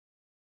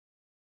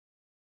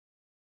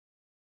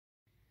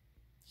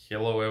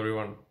Hello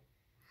everyone.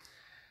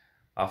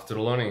 After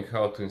learning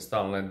how to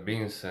install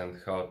NetBeans and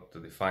how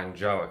to define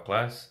Java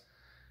class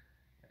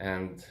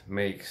and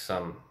make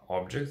some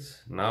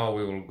objects, now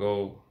we will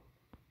go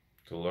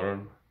to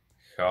learn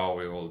how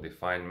we will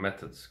define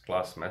methods,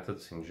 class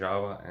methods in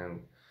Java,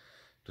 and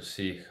to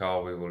see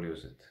how we will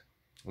use it.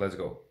 Let's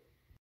go.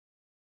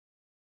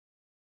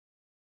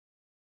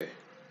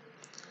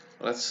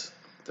 Let's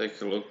take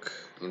a look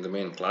in the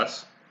main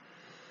class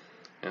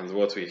and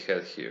what we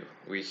had here.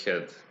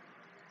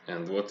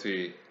 And what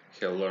we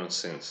have learned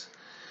since.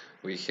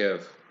 We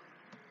have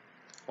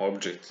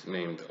object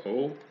named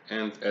O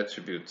and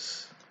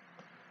attributes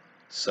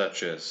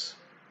such as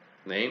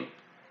name,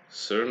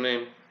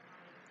 surname,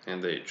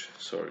 and age.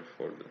 Sorry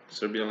for the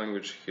Serbian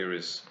language. Here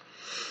is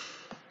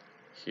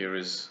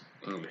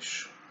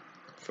English.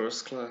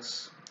 First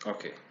class.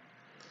 Okay.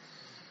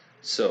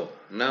 So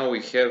now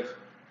we have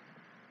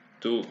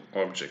two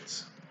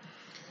objects.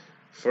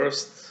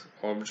 First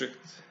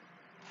object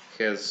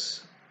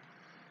has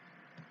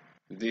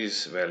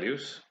these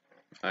values.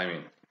 I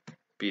mean,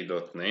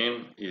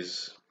 p.name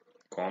is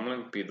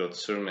Komlen,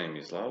 p.surname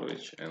is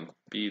Lalović, and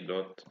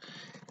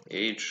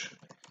p.age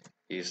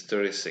is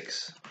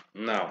 36.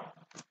 Now,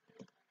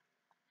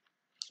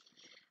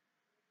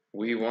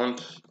 we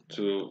want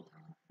to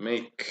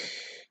make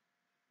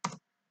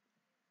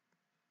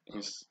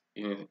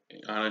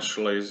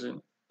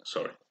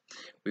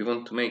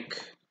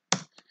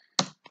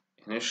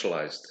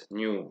initialized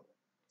new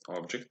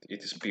object.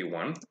 It is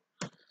p1,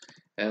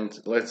 and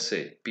let's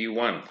say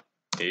p1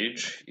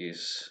 age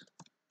is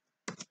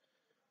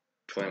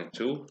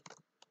 22.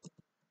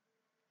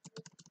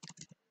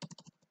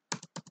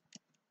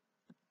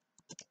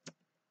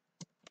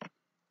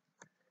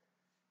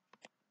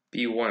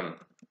 P1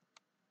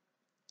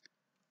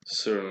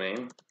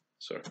 surname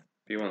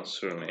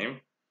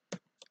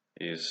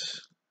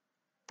is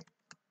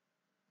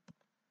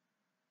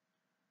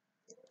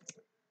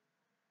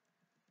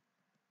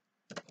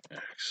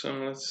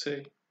Erickson, let's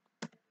say,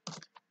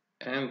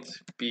 and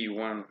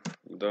P1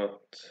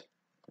 dot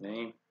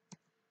name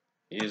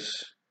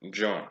is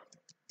John.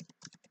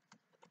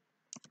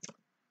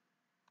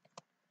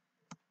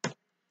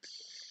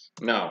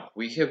 Now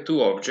we have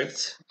two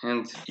objects,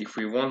 and if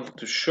we want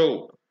to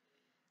show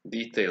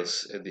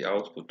details at the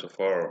output of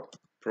our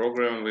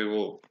program, we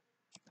will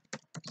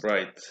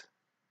write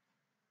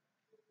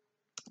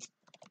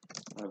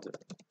the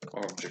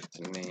object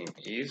name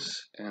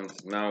is, and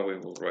now we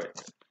will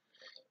write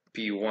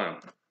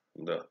p1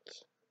 dot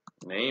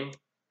name.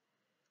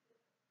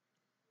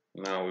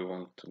 Now we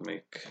want to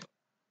make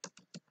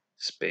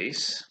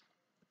space,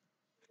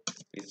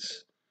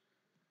 it's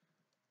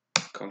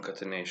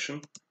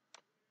concatenation,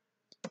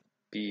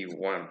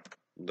 p1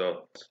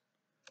 dot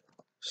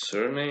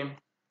surname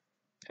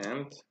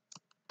and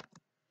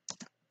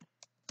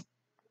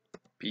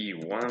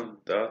p1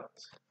 dot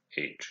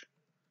age,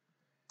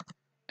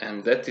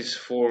 and that is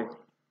for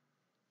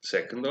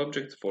second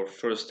object. For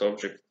first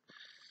object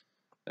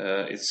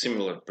it's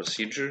similar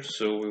procedure,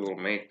 so we will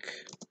make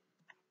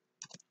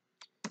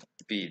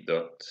p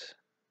dot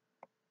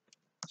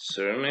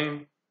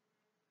surname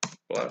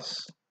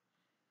plus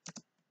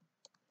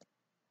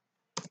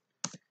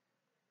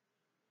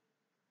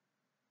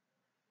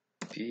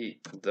p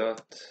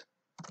dot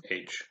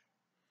age.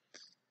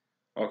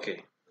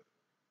 Okay,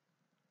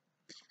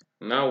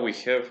 now we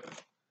have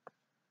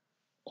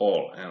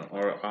all, and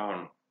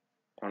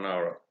on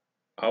our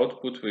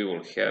output we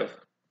will have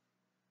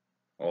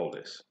all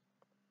this,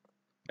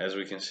 as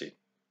we can see.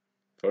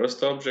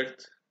 First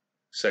object,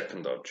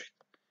 second object.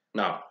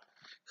 Now,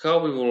 how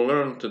we will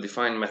learn to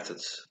define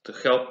methods to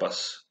help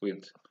us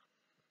with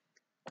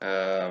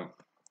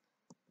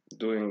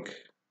doing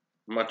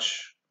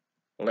much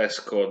less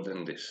code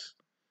than this.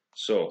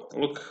 So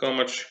look how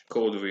much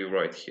code we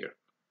write here.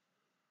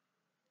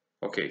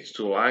 Okay, it's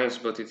 2 lines,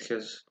 but it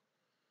has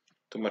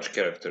too much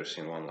characters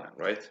in one line,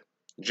 right?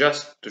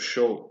 Just to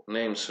show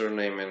name,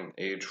 surname, and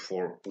age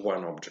for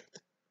one object,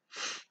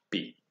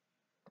 P.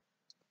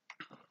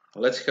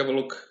 Let's have a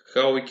look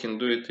how we can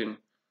do it in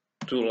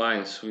 2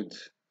 lines with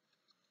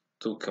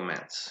 2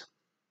 commands.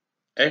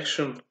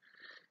 Action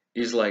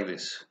is like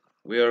this.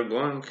 We are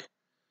going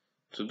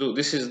to do,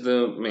 this is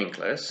the main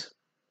class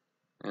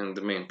and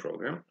the main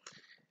program,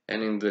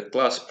 and in the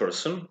class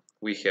person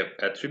we have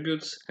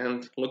attributes,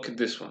 and look at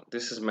this one.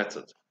 This is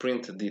method,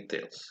 print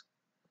details.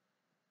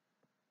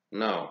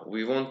 Now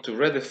we want to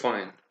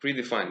redefine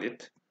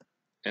it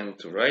and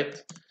to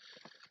write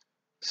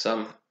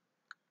some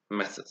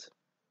method.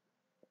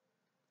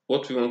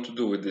 What we want to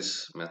do with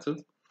this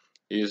method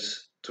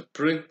is to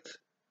print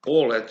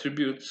all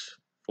attributes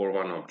for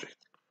one object.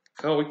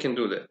 How we can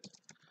do that?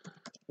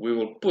 We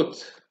will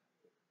put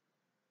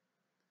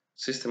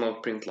system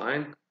out print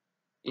line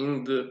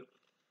in the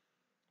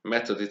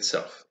method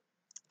itself.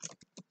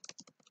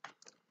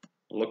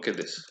 Look at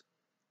this.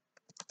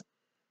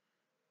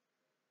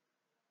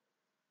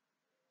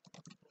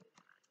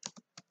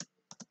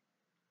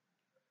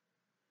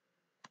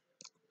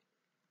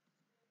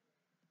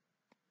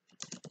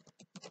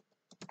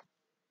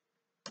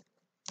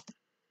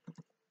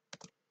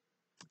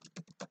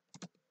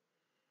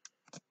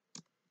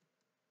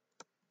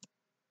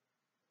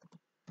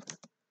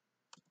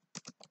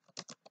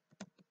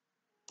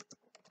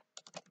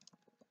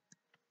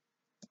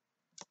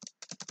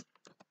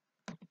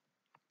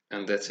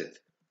 and that's it.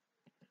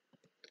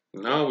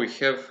 Now we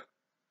have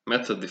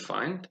method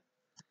defined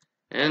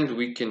and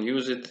we can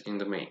use it in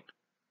the main.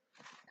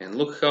 And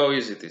look how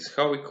easy it is.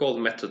 How we call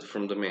method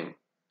from the main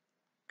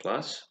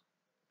class.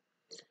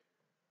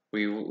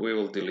 We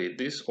will delete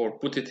this or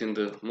put it in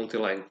the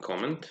multi-line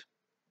comment.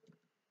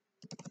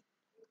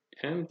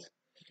 And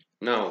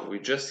now we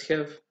just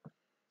have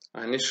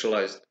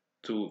initialized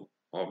two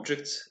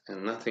objects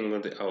and nothing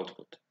on the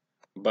output.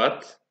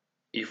 But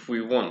if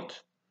we want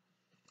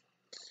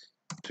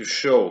to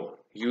show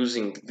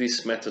using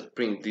this method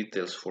print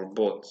details for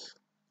both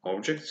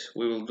objects,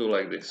 we will do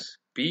like this.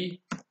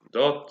 P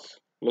dot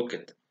look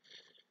at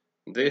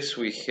this,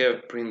 we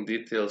have print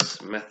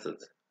details method,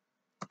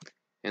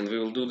 and we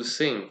will do the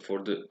same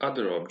for the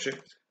other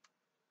object,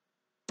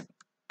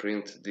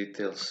 print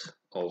details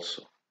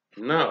also.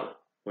 Now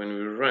when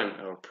we run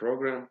our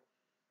program,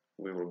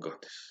 we will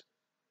got this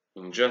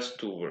in just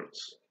 2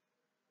 words.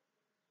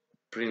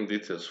 Print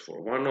details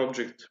for one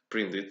object,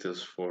 print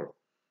details for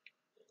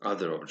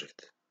other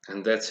object,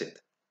 and that's it.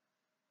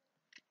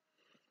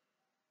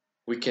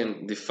 We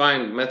can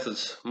define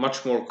methods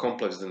much more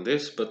complex than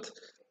this, but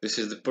this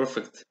is the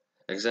perfect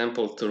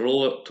example to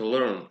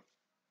learn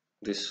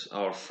this,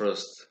 our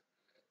first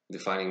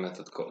defining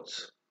method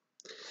codes.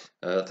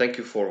 Thank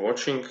you for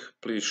watching.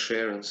 Please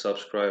share and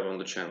subscribe on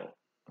the channel.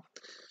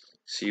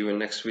 See you in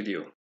next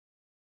video.